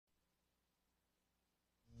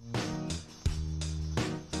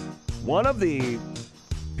One of the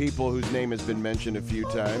people whose name has been mentioned a few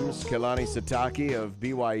times, Kalani Sitake of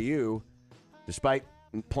BYU, despite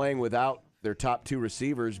playing without their top two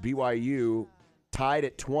receivers, BYU tied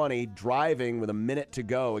at 20, driving with a minute to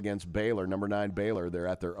go against Baylor, number 9 Baylor. They're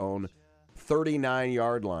at their own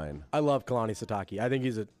 39-yard line. I love Kalani Sitake. I think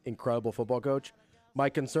he's an incredible football coach. My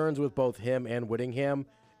concerns with both him and Whittingham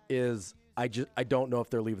is I don't know if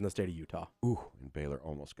they're leaving the state of Utah. Ooh, and Baylor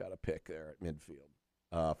almost got a pick there at midfield.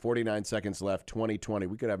 49 seconds left, 20-20.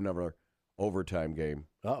 We could have another overtime game.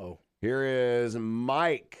 Uh-oh. Here is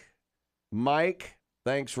Mike. Mike,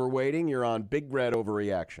 thanks for waiting. You're on Big Red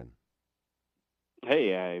Overreaction.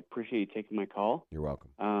 Hey, I appreciate you taking my call. You're welcome.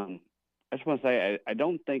 I just want to say I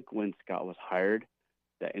don't think when Scott was hired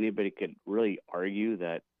that anybody could really argue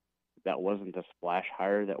that that wasn't the splash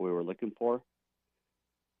hire that we were looking for.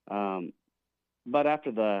 But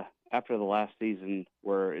after the last season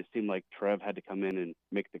where it seemed like Trev had to come in and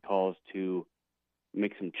make the calls to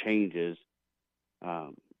make some changes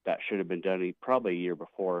that should have been done probably a year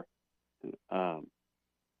before,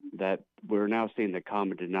 that we're now seeing the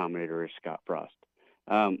common denominator is Scott Frost.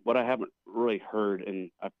 What I haven't really heard, and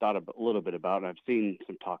I've thought a little bit about, and I've seen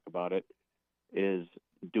some talk about it, is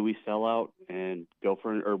do we sell out and go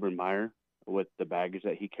for an Urban Meyer with the baggage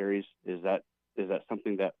that he carries? Is that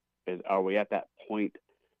something that are we at that point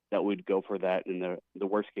that we'd go for that? In the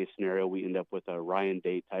worst case scenario, we end up with a Ryan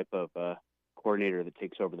Day type of coordinator that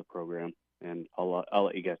takes over the program. And I'll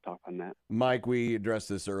let you guys talk on that. Mike, we addressed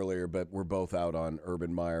this earlier, but we're both out on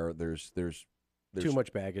Urban Meyer. There's too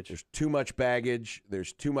much baggage. There's too much baggage.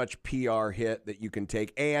 There's too much PR hit that you can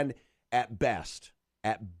take. And at best,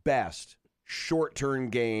 short-term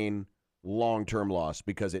gain, long-term loss,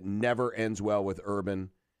 because it never ends well with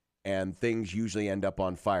Urban, and things usually end up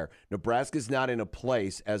on fire. Nebraska's not in a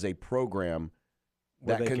place as a program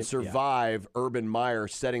that can survive Urban Meyer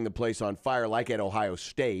setting the place on fire like at Ohio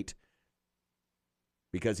State,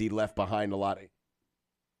 because he left behind a lot of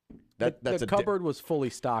the cupboard was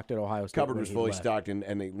fully stocked at Ohio State. Cupboard was fully stocked,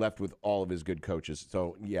 and he left with all of his good coaches.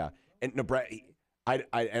 So yeah, and Nebraska.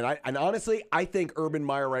 And honestly, I think Urban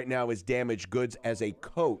Meyer right now is damaged goods as a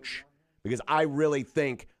coach, because I really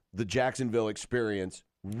think the Jacksonville experience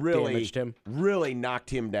damaged him, really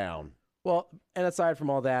knocked him down. Well, and aside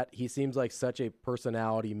from all that, he seems like such a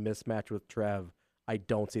personality mismatch with Trev. I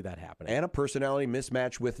don't see that happening. And a personality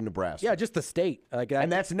mismatch with Nebraska. Yeah, just the state.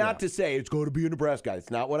 And that's not to say it's going to be a Nebraska.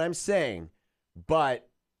 It's not what I'm saying. But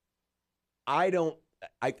I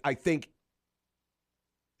think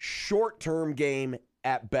short-term game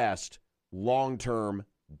at best, long-term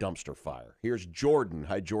dumpster fire. Here's Jordan.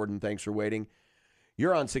 Hi, Jordan. Thanks for waiting.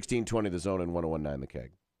 You're on 1620 The Zone and 101.9 The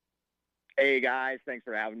Keg. Hey, guys. Thanks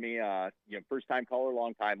for having me. First-time caller,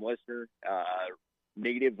 long-time listener.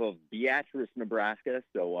 Native of Beatrice, Nebraska.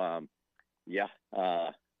 So,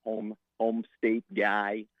 home state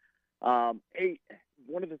guy. Hey,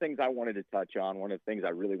 one of the things I wanted to touch on, one of the things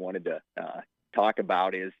I really wanted to talk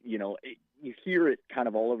about is, you hear it kind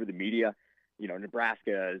of all over the media.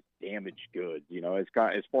 Nebraska is damaged goods.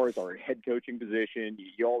 As far as our head coaching position,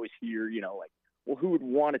 you always hear, well, who would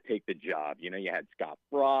want to take the job? You had Scott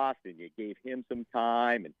Frost, and you gave him some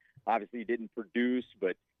time, and obviously he didn't produce,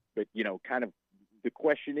 but kind of the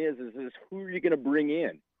question is who are you going to bring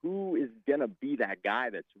in? Who is going to be that guy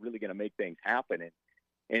that's really going to make things happen?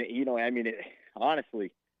 And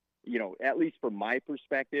honestly, at least from my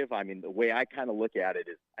perspective, the way I kind of look at it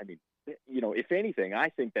is, if anything, I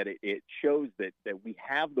think that it shows that we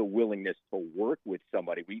have the willingness to work with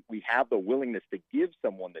somebody. We have the willingness to give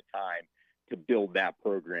someone the time to build that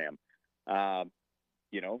program.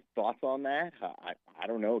 Thoughts on that? I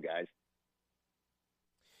don't know, guys.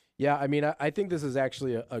 Yeah, I think this is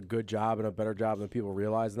actually a good job and a better job than people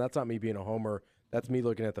realize, and that's not me being a homer. That's me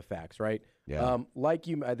looking at the facts, right? Yeah.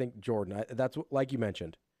 I think Jordan. That's like you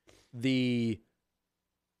mentioned, the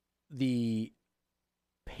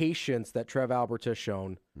patience that Trev Alberts has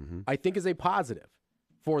shown, I think, is a positive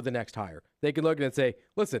for the next hire. They can look at it and say,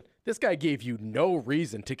 "Listen, this guy gave you no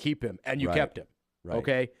reason to keep him, and you kept him." Right.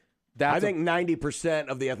 Okay. I think 90%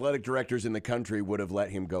 of the athletic directors in the country would have let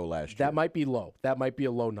him go last year. That might be low. That might be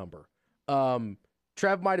a low number.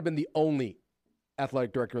 Trev might have been the only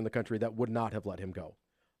athletic director in the country that would not have let him go.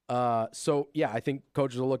 I think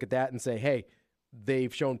coaches will look at that and say, hey,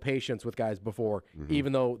 they've shown patience with guys before,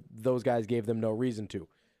 even though those guys gave them no reason to.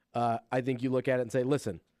 I think you look at it and say,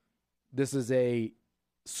 listen, this is a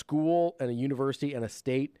school and a university and a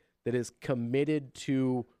state that is committed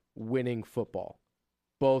to winning football,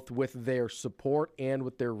 both with their support and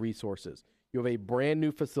with their resources. You have a brand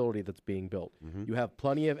new facility that's being built. You have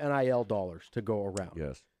plenty of NIL dollars to go around.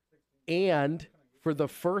 Yes. And for the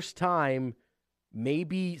first time,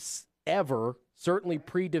 maybe ever, certainly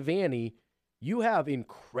pre-Devaney, you have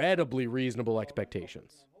incredibly reasonable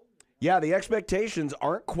expectations. Yeah, the expectations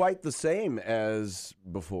aren't quite the same as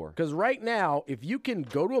before. Because right now, if you can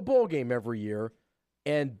go to a bowl game every year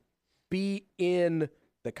and be in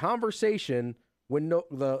the conversation when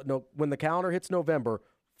the calendar hits November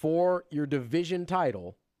for your division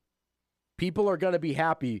title, people are going to be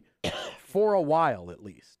happy for a while at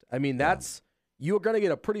least. I mean, you're going to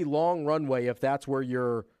get a pretty long runway if that's where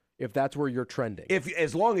you're trending.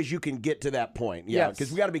 As long as you can get to that point. Yeah, Yes.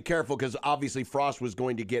 because we got to be careful because obviously Frost was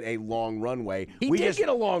going to get a long runway. He did get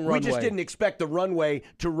a long runway. We just didn't expect the runway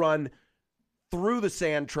to run through the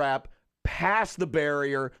sand trap, past the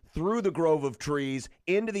barrier, through the grove of trees,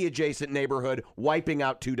 into the adjacent neighborhood, wiping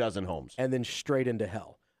out 24 homes. And then straight into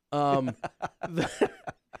hell.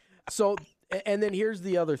 So, and then here's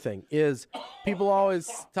the other thing is people always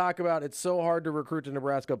talk about it's so hard to recruit to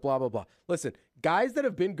Nebraska, blah, blah, blah. Listen, guys that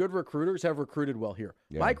have been good recruiters have recruited well here.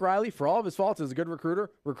 Yeah. Mike Riley, for all of his faults, is a good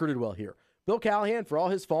recruiter, recruited well here. Bill Callahan, for all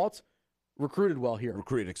his faults, recruited well here.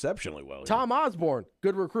 Recruited exceptionally well. Tom Osborne,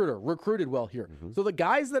 good recruiter, recruited well here. Mm-hmm. So the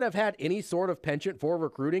guys that have had any sort of penchant for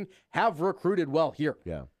recruiting have recruited well here.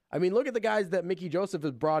 Yeah. I mean, look at the guys that Mickey Joseph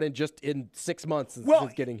has brought in just in 6 months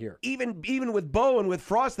since getting here. Even with Bo and with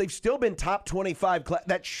Frost, they've still been top 25.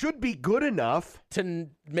 That should be good enough To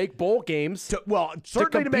make bowl games. Certainly to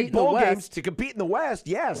compete make in the bowl West. games, to compete in the West.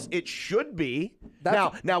 Yes, it should be.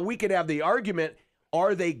 Now we could have the argument: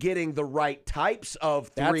 are they getting the right types of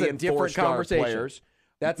 3 and 4 star players?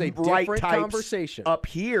 That's a right different types conversation. up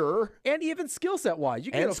here, And even skill set wise.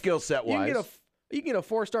 You can get a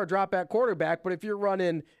 4-star drop back quarterback, but if you're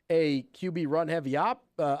running a QB run heavy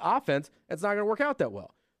offense, it's not going to work out that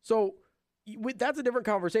well. So that's a different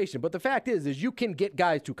conversation. But the fact is you can get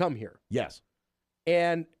guys to come here. yes.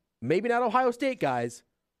 And maybe not Ohio State guys,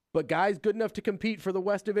 but guys good enough to compete for the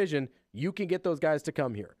West Division, you can get those guys to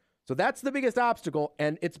come here. So that's the biggest obstacle,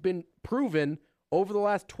 and it's been proven over the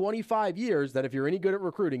last 25 years that if you're any good at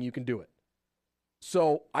recruiting, you can do it.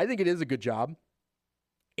 So I think it is a good job.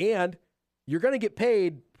 And you're going to get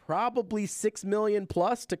paid probably $6 million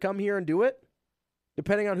plus to come here and do it,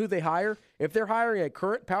 depending on who they hire. If they're hiring a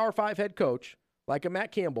current Power 5 head coach, like a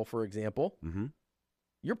Matt Campbell, for example,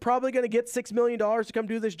 you're probably going to get $6 million to come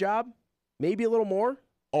do this job, maybe a little more.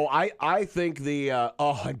 Oh, I think and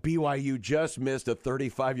BYU just missed a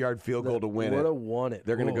 35-yard field goal to win it. Would have won it.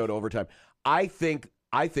 They're going to go to overtime. I think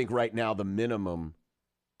right now the minimum.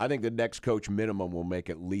 I think the next coach minimum will make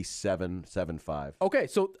at least 7.5. Okay,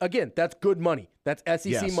 so again, that's good money. That's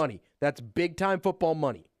SEC Yes. money. That's big-time football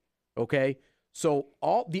money. Okay? So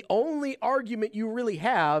the only argument you really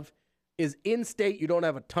have is in-state you don't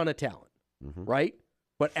have a ton of talent, right?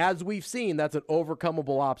 But as we've seen, that's an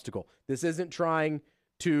overcomable obstacle. This isn't trying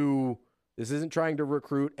to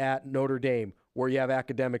recruit at Notre Dame where you have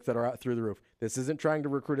academics that are out through the roof. This isn't trying to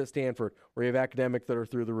recruit at Stanford where you have academics that are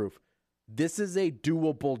through the roof. This is a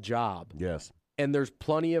doable job. Yes. And there's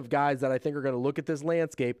plenty of guys that I think are going to look at this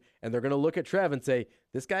landscape and they're going to look at Trev and say,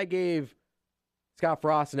 this guy gave Scott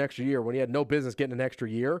Frost an extra year when he had no business getting an extra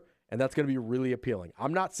year, and that's going to be really appealing.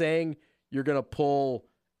 I'm not saying you're going to pull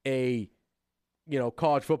a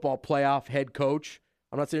college football playoff head coach.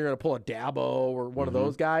 I'm not saying you're going to pull a Dabo or one of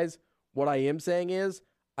those guys. What I am saying is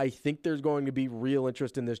I think there's going to be real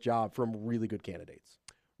interest in this job from really good candidates.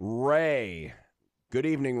 Ray. Good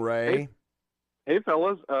evening, Ray. Hey,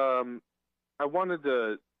 fellas. I wanted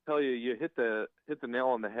to tell you hit the nail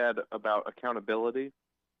on the head about accountability.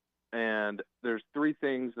 And there's 3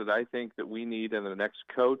 things that I think that we need in the next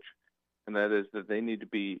coach, and that is that they need to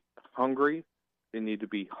be hungry, they need to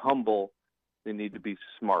be humble, they need to be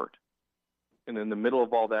smart. And in the middle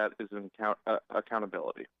of all that is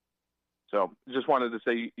accountability. So just wanted to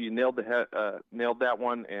say you nailed that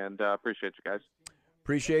one, and appreciate you guys.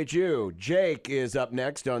 Appreciate you. Jake is up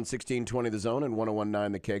next on 1620 The Zone and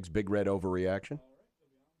 101.9 The Keg's Big Red Overreaction.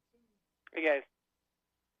 Hey, guys.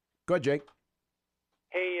 Go ahead, Jake.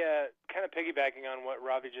 Hey, kind of piggybacking on what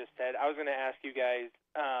Ravi just said, I was going to ask you guys,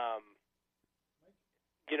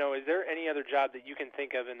 is there any other job that you can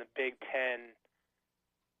think of in the Big Ten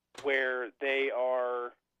where they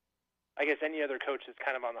are, I guess any other coach is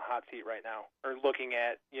kind of on the hot seat right now or looking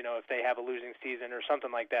at, if they have a losing season or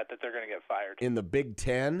something like that they're going to get fired? In the Big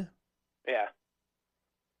Ten? Yeah.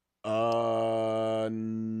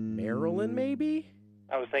 Maryland, maybe?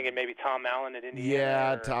 I was thinking maybe Tom Allen at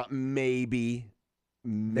Indiana. Yeah, maybe.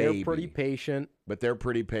 They're pretty patient. But they're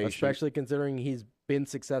pretty patient. Especially considering he's been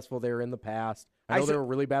successful there in the past. I know they were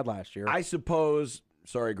really bad last year. I suppose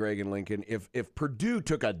sorry, Greg and Lincoln, if Purdue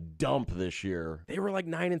took a dump this year. They were like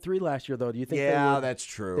 9-3 last year, though. Do you think? Yeah, that's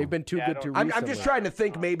true. They've been too good to. I'm just trying to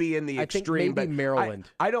think maybe in the extreme. I think maybe Maryland.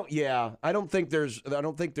 I don't think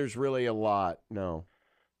there's really a lot. No.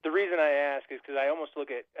 The reason I ask is because I almost look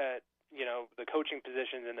at the coaching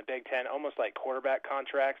positions in the Big Ten almost like quarterback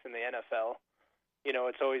contracts in the NFL.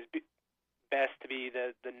 It's always best to be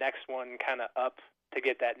the next one kind of up to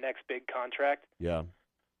get that next big contract. Yeah.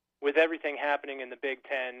 With everything happening in the Big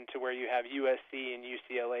Ten to where you have USC and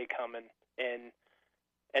UCLA coming in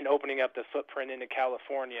and opening up the footprint into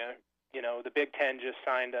California, the Big Ten just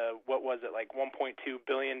signed $1.2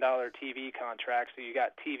 billion TV contract, so you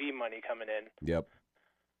got TV money coming in. Yep.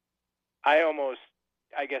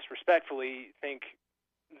 I guess respectfully think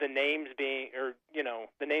the names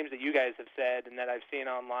the names that you guys have said and that I've seen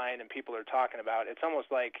online and people are talking about, it's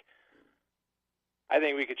almost like I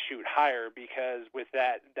think we could shoot higher because with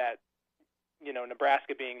that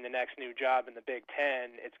Nebraska being the next new job in the Big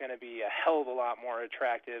Ten, it's going to be a hell of a lot more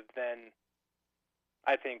attractive than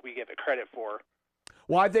I think we give it credit for.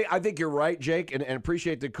 Well, I think you're right, Jake, and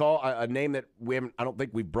appreciate the call. A name that I don't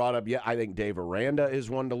think we've brought up yet. I think Dave Aranda is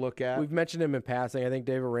one to look at. We've mentioned him in passing. I think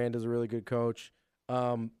Dave Aranda is a really good coach.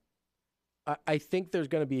 I think there's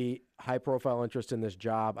going to be high-profile interest in this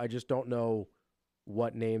job. I just don't know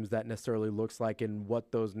what names that necessarily looks like and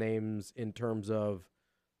what those names in terms of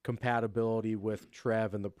compatibility with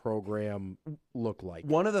Trev and the program look like.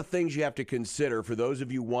 One of the things you have to consider for those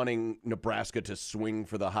of you wanting Nebraska to swing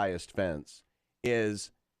for the highest fence is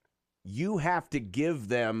you have to give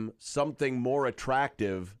them something more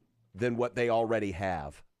attractive than what they already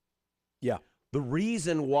have. Yeah. The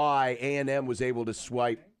reason why A&M was able to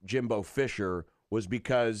swipe Jimbo Fisher was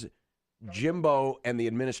because Jimbo and the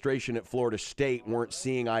administration at Florida State weren't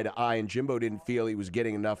seeing eye to eye, and Jimbo didn't feel he was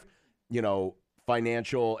getting enough,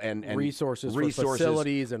 financial and resources for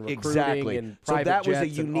facilities and recruiting exactly. and so private that was a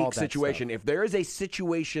jets and all unique that situation. stuff. If there is a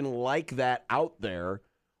situation like that out there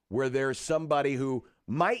where there's somebody who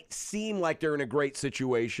might seem like they're in a great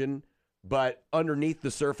situation, but underneath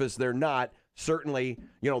the surface they're not, certainly,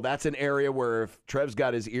 that's an area where if Trev's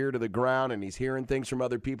got his ear to the ground and he's hearing things from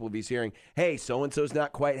other people, if he's hearing, hey, so-and-so's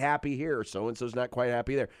not quite happy here, or so-and-so's not quite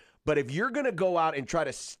happy there. But if you're going to go out and try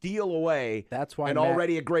to steal away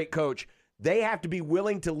already a great coach, they have to be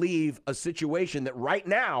willing to leave a situation that right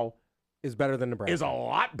now is better than Nebraska. Is a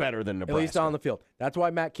lot better than Nebraska. At least on the field. That's why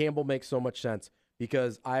Matt Campbell makes so much sense,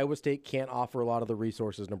 because Iowa State can't offer a lot of the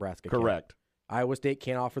resources Nebraska can. Correct. Iowa State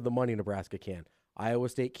can't offer the money Nebraska can. Iowa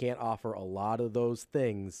State can't offer a lot of those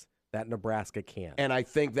things that Nebraska can. And I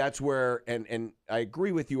think that's where, and I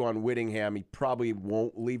agree with you on Whittingham, he probably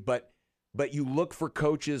won't leave, but you look for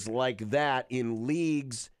coaches like that in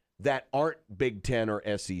leagues that aren't Big Ten or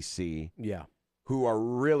SEC. Yeah. Who are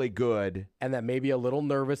really good. And that may be a little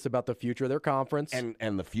nervous about the future of their conference.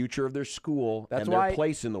 And the future of their school. That's and why their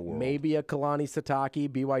place in the world. Maybe a Kalani Sitake.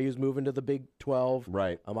 BYU's moving to the Big 12.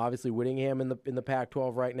 Right. Obviously Whittingham in the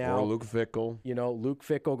Pac-12 right now. Or Luke Fickell. Luke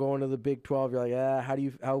Fickell going to the Big 12. You're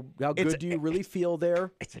like, how good do you really feel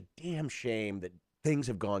there? It's a damn shame that things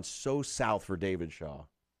have gone so south for David Shaw.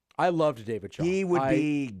 I loved David Shaw. He would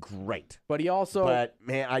be great. But he also... But,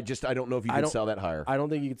 man, I don't know if you can sell that higher. I don't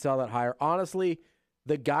think you can sell that higher. Honestly,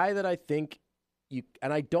 the guy that I think you...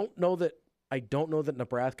 And I don't know that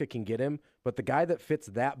Nebraska can get him, but the guy that fits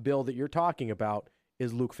that bill that you're talking about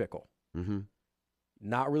is Luke Fickell. Mm-hmm.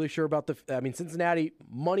 Not really sure about Cincinnati,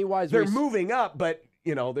 money-wise... They're moving up, but,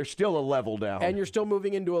 they're still a level down. And you're still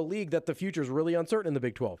moving into a league that the future is really uncertain in the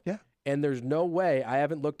Big 12. Yeah. And there's no way, I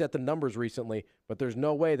haven't looked at the numbers recently, but there's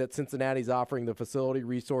no way that Cincinnati's offering the facility,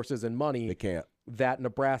 resources, and money they can't. That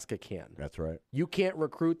Nebraska can. That's right. You can't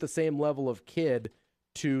recruit the same level of kid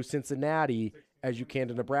to Cincinnati as you can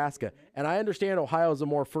to Nebraska. And I understand Ohio is a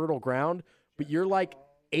more fertile ground, but you're like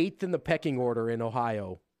 8th in the pecking order in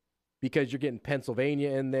Ohio because you're getting Pennsylvania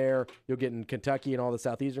in there, you're getting Kentucky, and all the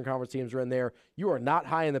Southeastern Conference teams are in there. You are not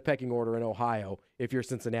high in the pecking order in Ohio if you're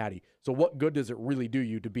Cincinnati. So what good does it really do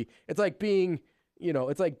you to be? It's like being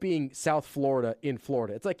South Florida in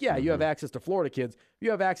Florida. It's like, you have access to Florida kids. You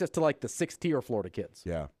have access to like the 6th tier Florida kids.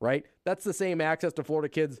 Yeah. Right? That's the same access to Florida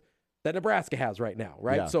kids that Nebraska has right now,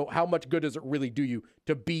 right? Yeah. So how much good does it really do you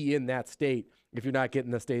to be in that state if you're not getting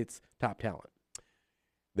the state's top talent?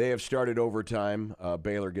 They have started overtime.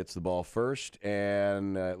 Baylor gets the ball first,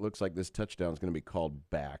 and it looks like this touchdown is going to be called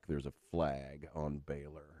back. There's a flag on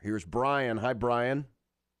Baylor. Here's Brian. Hi, Brian.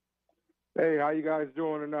 Hey, how you guys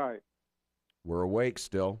doing tonight? We're awake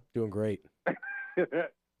still. Doing great.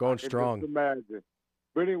 Going strong. Just imagine.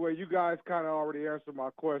 But anyway, you guys kind of already answered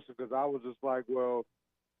my question because I was just like, well,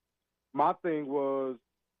 my thing was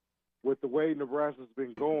with the way Nebraska's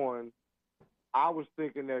been going, I was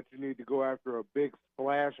thinking that you need to go after a big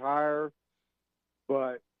splash hire,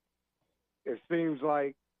 but it seems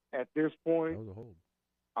like at this point, That was a hold.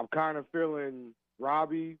 I'm kind of feeling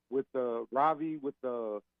Ravi with the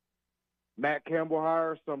Matt Campbell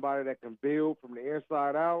hire, somebody that can build from the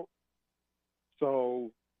inside out.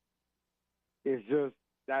 So it's just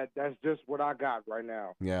that's just what I got right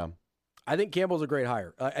now. Yeah. I think Campbell's a great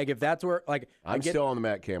hire. Like if that's where, like, I'm still on the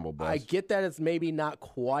Matt Campbell bus. I get that it's maybe not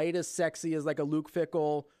quite as sexy as like a Luke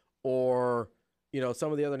Fickell or, you know,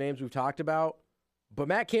 some of the other names we've talked about, but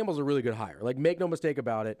Matt Campbell's a really good hire. Like, make no mistake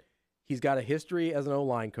about it. He's got a history as an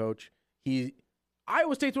O-line coach.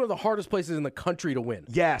 Iowa State's one of the hardest places in the country to win.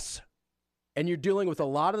 Yes. And you're dealing with a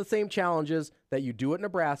lot of the same challenges that you do at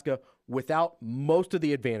Nebraska without most of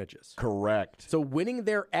the advantages. Correct. So winning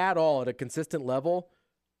there at all at a consistent level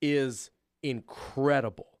is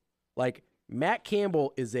incredible. Like, Matt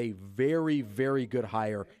Campbell is a very, very good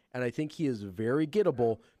hire, and I think he is very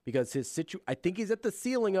gettable because I think he's at the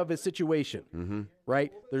ceiling of his situation,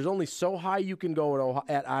 right? There's only so high you can go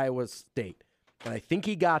at Iowa State, and I think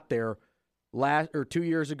he got there 2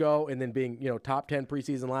 years ago, and then being, you know, top 10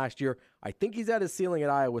 preseason last year. I think he's at his ceiling at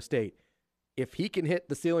Iowa State. If he can hit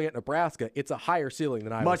the ceiling at Nebraska, it's a higher ceiling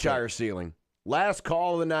than Iowa State. Much higher ceiling. Last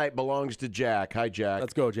call of the night belongs to Jack. Hi, Jack.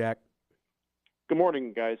 Let's go, Jack. Good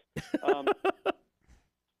morning, guys.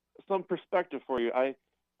 Some perspective for you. I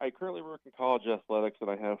currently work in college athletics,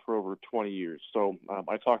 and I have for over 20 years. So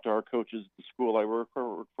I talk to our coaches at the school I work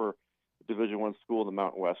for a Division I school in the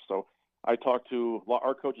Mountain West. So I talk to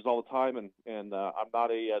our coaches all the time, and I'm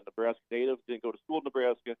not a Nebraska native, didn't go to school in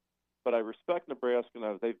Nebraska, but I respect Nebraska,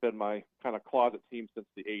 and they've been my kind of closet team since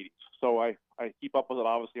the 80s. So I keep up with it.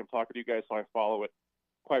 Obviously, I'm talking to you guys, so I follow it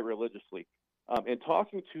quite religiously. And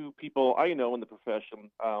talking to people I know in the profession,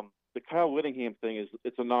 the Kyle Whittingham thing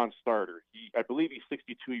it's a non-starter. I believe he's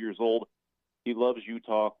 62 years old. He loves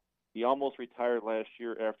Utah. He almost retired last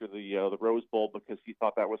year after the Rose Bowl because he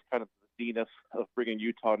thought that was kind of the zenith of bringing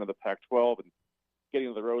Utah into the Pac-12 and getting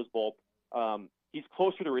to the Rose Bowl. He's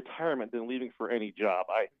closer to retirement than leaving for any job.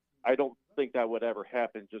 I don't think that would ever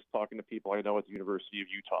happen, just talking to people I know at the University of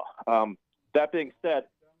Utah. That being said,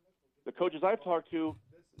 the coaches I've talked to,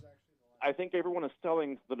 I think everyone is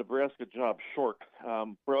selling the Nebraska job short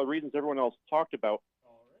for the reasons everyone else talked about.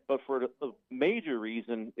 But for the major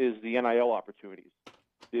reason is the NIL opportunities.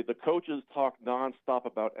 The coaches talk nonstop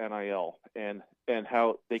about NIL and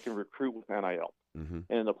how they can recruit with NIL. And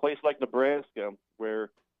in a place like Nebraska,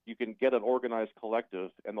 where you can get an organized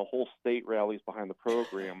collective and the whole state rallies behind the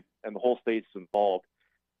program and the whole state's involved,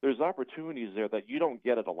 there's opportunities there that you don't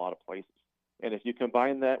get at a lot of places. And if you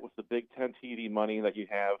combine that with the Big Ten TV money that you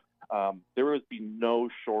have, there would be no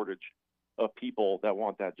shortage of people that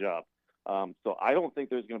want that job. So I don't think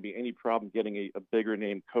there's going to be any problem getting a bigger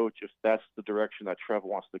name coach if that's the direction that Trev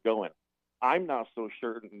wants to go in. I'm not so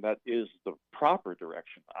certain that is the proper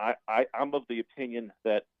direction. I'm of the opinion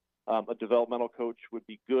that a developmental coach would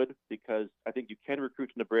be good because I think you can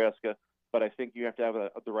recruit to Nebraska, but I think you have to have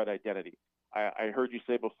the right identity. I heard you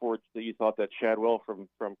say before that you thought that Chadwell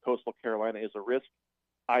from Coastal Carolina is a risk.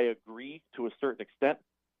 I agree to a certain extent,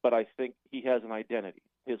 but I think he has an identity.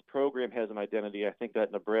 His program has an identity I think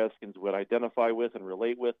that Nebraskans would identify with and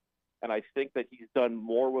relate with, and I think that he's done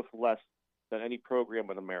more with less than any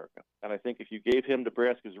program in America. And I think if you gave him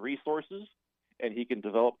Nebraska's resources and he can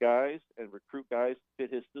develop guys and recruit guys to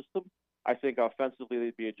fit his system, I think offensively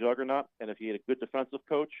they'd be a juggernaut. And if he had a good defensive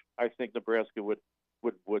coach, I think Nebraska would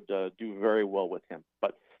do very well with him.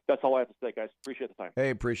 But that's all I have to say, guys. Appreciate the time.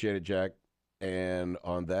 Hey, appreciate it, Jack. And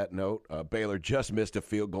on that note, Baylor just missed a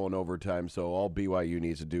field goal in overtime, so all BYU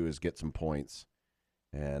needs to do is get some points,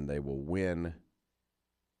 and they will win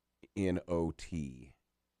in OT.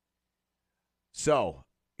 So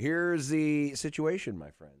here's the situation,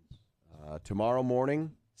 my friends. Tomorrow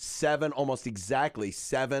morning, almost exactly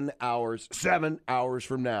 7 hours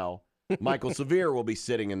from now, Michael Severe will be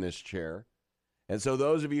sitting in this chair. And so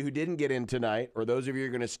those of you who didn't get in tonight, or those of you who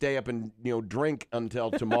are going to stay up and drink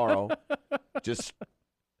until tomorrow, just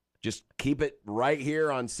keep it right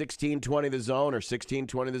here on 1620 The Zone or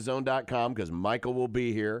 1620thezone.com because Michael will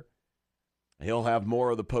be here. He'll have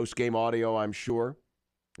more of the post-game audio, I'm sure,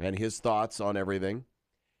 and his thoughts on everything.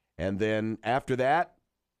 And then after that,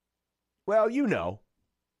 well,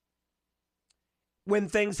 when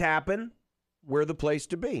things happen, we're the place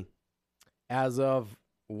to be. As of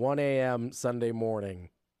 1 a.m. Sunday morning,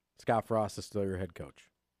 Scott Frost is still your head coach.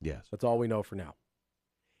 Yes. That's all we know for now.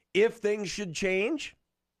 If things should change,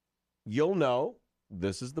 you'll know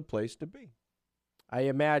this is the place to be. I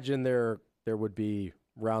imagine there would be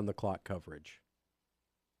round-the-clock coverage.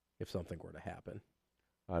 if something were to happen.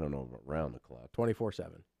 I don't know about round the clock.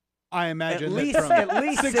 24/7. I imagine At from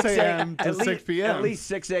least 6 a.m. to 6 p.m. At least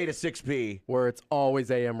 6A to 6P. Where it's always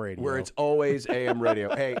AM radio. Where it's always AM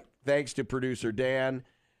radio. Hey, thanks to producer Dan,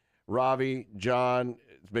 Ravi, John.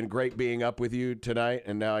 It's been great being up with you tonight,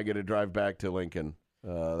 and now I get to drive back to Lincoln.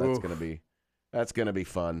 That's gonna be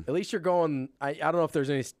fun. At least you're going. I don't know if there's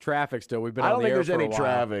any traffic still. We've been. I on don't the think air there's for a any while.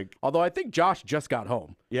 traffic. Although I think Josh just got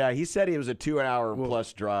home. Yeah, he said it was a 2-hour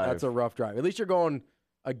plus drive. That's a rough drive. At least you're going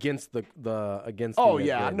against the against. Oh the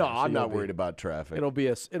yeah, grain, no, so I'm not you'll worried about traffic. It'll be.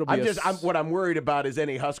 What I'm worried about is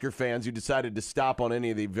any Husker fans who decided to stop on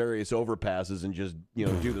any of the various overpasses and just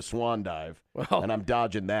do the swan dive. Well, and I'm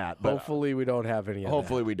dodging that. But hopefully we don't have any.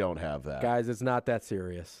 Hopefully we don't have that, guys. It's not that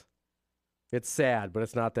serious. It's sad, but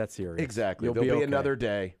it's not that serious. Exactly. You'll There'll be okay. another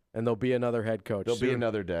day, and the'll be another head coach. There'll be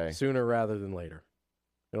another day sooner rather than later.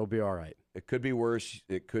 It'll be all right. It could be worse.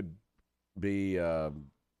 It could be.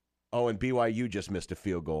 And BYU just missed a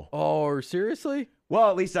field goal. Oh, seriously? Well,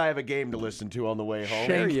 at least I have a game to listen to on the way home.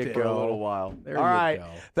 There you for go. a little while. There all you right. go.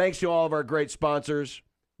 Thanks to all of our great sponsors: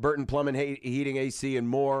 Burton Plumbing, Heating, AC, and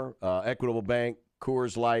more. Equitable Bank,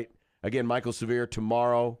 Coors Light. Again, Michael Severe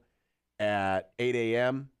tomorrow at 8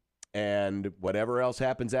 a.m. And whatever else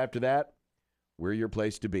happens after that, we're your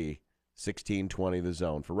place to be. 1620 The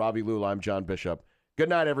Zone. For Robbie Lula, I'm John Bishop. Good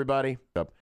night, everybody.